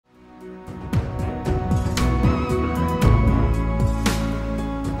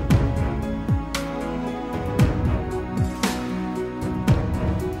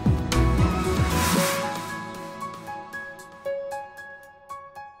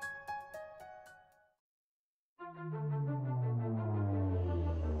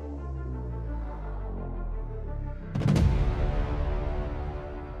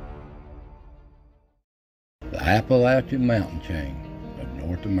Appalachian mountain chain of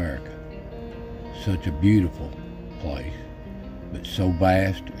North America. Such a beautiful place, but so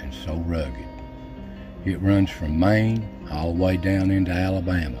vast and so rugged. It runs from Maine all the way down into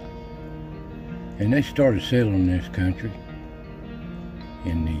Alabama. And they started settling this country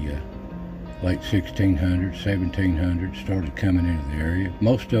in the late 1600s, 1700s, started coming into the area.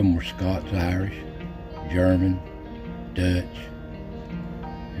 Most of them were Scots, Irish, German, Dutch,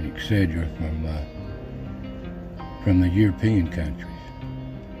 and etc. from the European countries.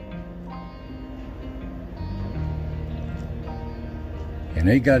 And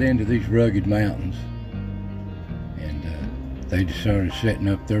they got into these rugged mountains, and they just started setting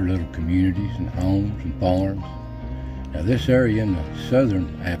up their little communities and homes and farms. Now this area in the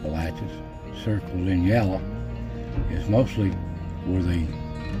southern Appalachians, circled in yellow, is mostly where they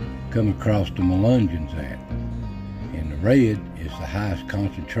come across the Melungeons at. And the red is the highest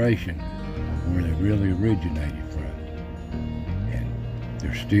concentration of where they really originated from. And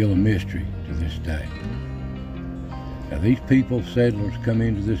they're still a mystery to this day. Now these people, settlers, come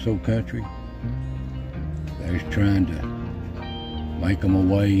into this old country. They're trying to make them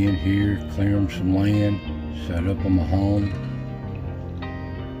a way in here, clear them some land, set up them a home,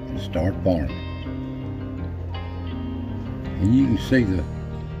 and start farming. And you can see the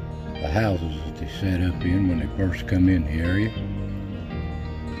houses that they set up in when they first come in the area.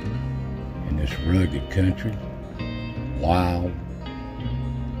 In this rugged country, wild,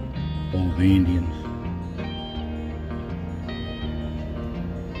 full of Indians.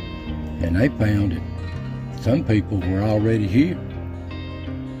 And they found that some people were already here.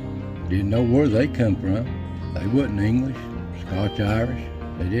 Didn't know where they come from. They wasn't English, Scotch, Irish.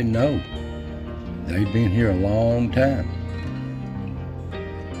 They didn't know. They'd been here a long time,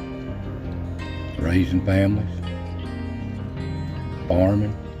 raising families,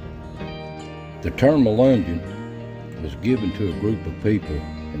 farming. The term Melungeon was given to a group of people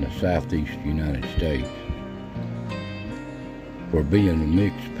in the southeast United States for being a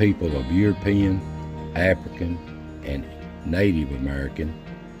mixed people of European, African, and Native American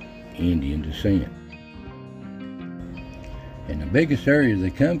Indian descent. And the biggest area they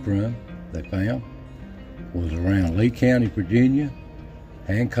come from, they found, was around Lee County, Virginia,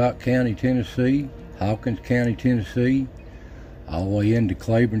 Hancock County, Tennessee, Hawkins County, Tennessee, all the way into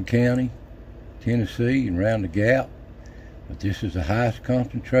Claiborne County, Tennessee, and around the Gap. But this is the highest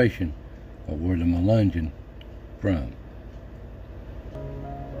concentration of where the Melungeon from.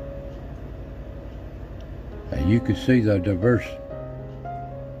 Now you can see the diverse,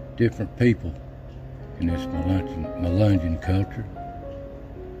 different people in this Melungeon culture.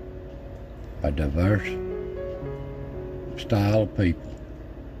 A diverse style of people.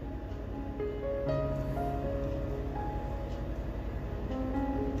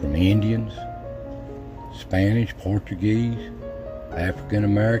 From Indians, Spanish, Portuguese, African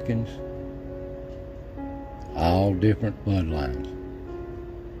Americans, all different bloodlines.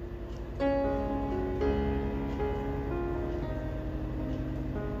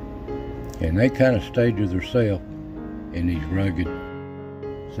 And they kind of stayed to themselves in these rugged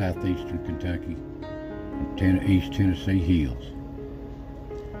southeastern Kentucky and East Tennessee hills.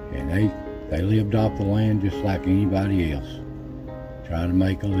 And they lived off the land just like anybody else, trying to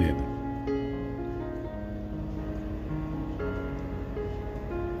make a living.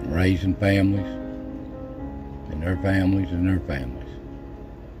 And raising families, and their families, and their families.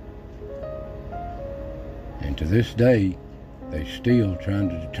 And to this day, they're still trying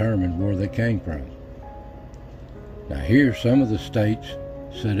to determine where they came from. Now here, some of the states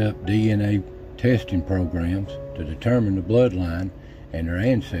set up DNA testing programs to determine the bloodline and their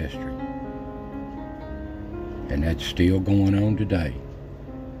ancestry. And that's still going on today.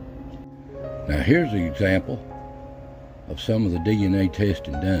 Now here's an example of some of the DNA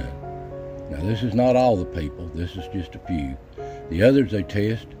testing done. Now this is not all the people, this is just a few. The others they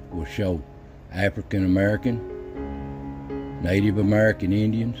test will show African American, Native American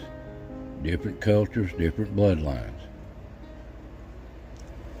Indians, different cultures, different bloodlines.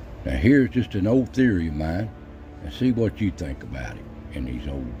 Now here's just an old theory of mine, and see what you think about it in these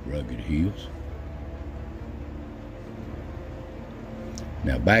old rugged hills.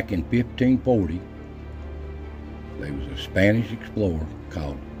 Now back in 1540, there was a Spanish explorer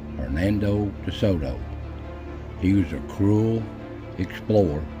called Hernando de Soto. He was a cruel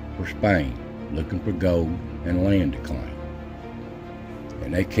explorer for Spain, looking for gold and land to claim.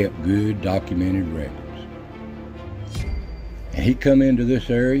 And they kept good documented records. And he come into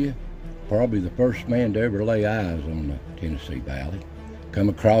this area, probably the first man to ever lay eyes on the Tennessee Valley, come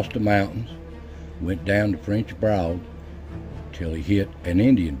across the mountains, went down to French Broad till he hit an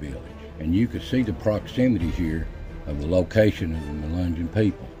Indian village. and you can see the proximity here of the location of the Melungeon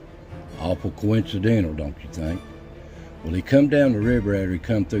people. Awful coincidental, don't you think? Well, he come down the river after he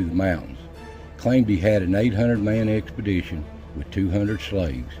come through the mountains. Claimed he had an 800-man expedition with 200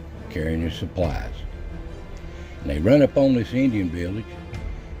 slaves carrying his supplies. And they run up on this Indian village,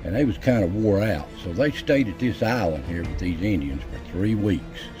 and they was kind of wore out, so they stayed at this island here with these Indians for 3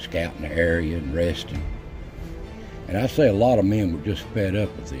 weeks, scouting the area and resting. And I say a lot of men were just fed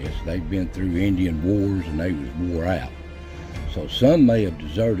up with this. They'd been through Indian wars and they was wore out. So some may have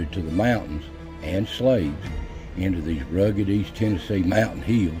deserted to the mountains and slaves into these rugged East Tennessee mountain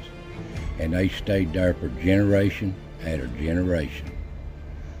hills, and they stayed there for generation after generation.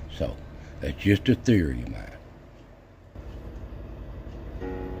 So that's just a theory of mine.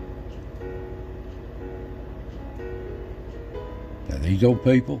 Now these old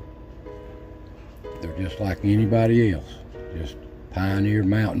people, they're just like anybody else, just pioneer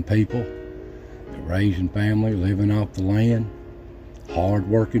mountain people. They're raising family, living off the land,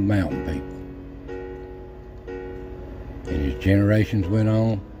 hard-working mountain people. And as generations went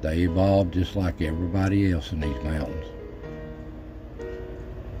on, they evolved just like everybody else in these mountains.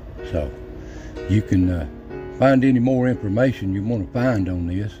 So you can find any more information you want to find on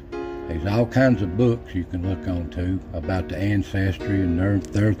this. There's all kinds of books you can look on to about the ancestry and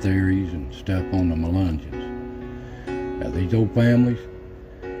their theories and stuff on the Melungeons. Now these old families,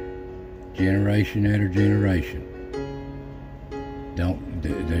 generation after generation,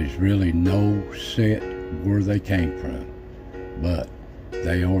 there's really no set where they came from, but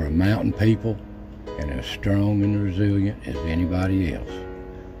they are a mountain people and as strong and resilient as anybody else.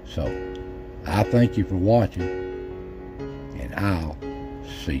 So I thank you for watching, and I'll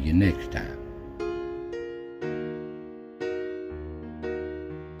see you next time.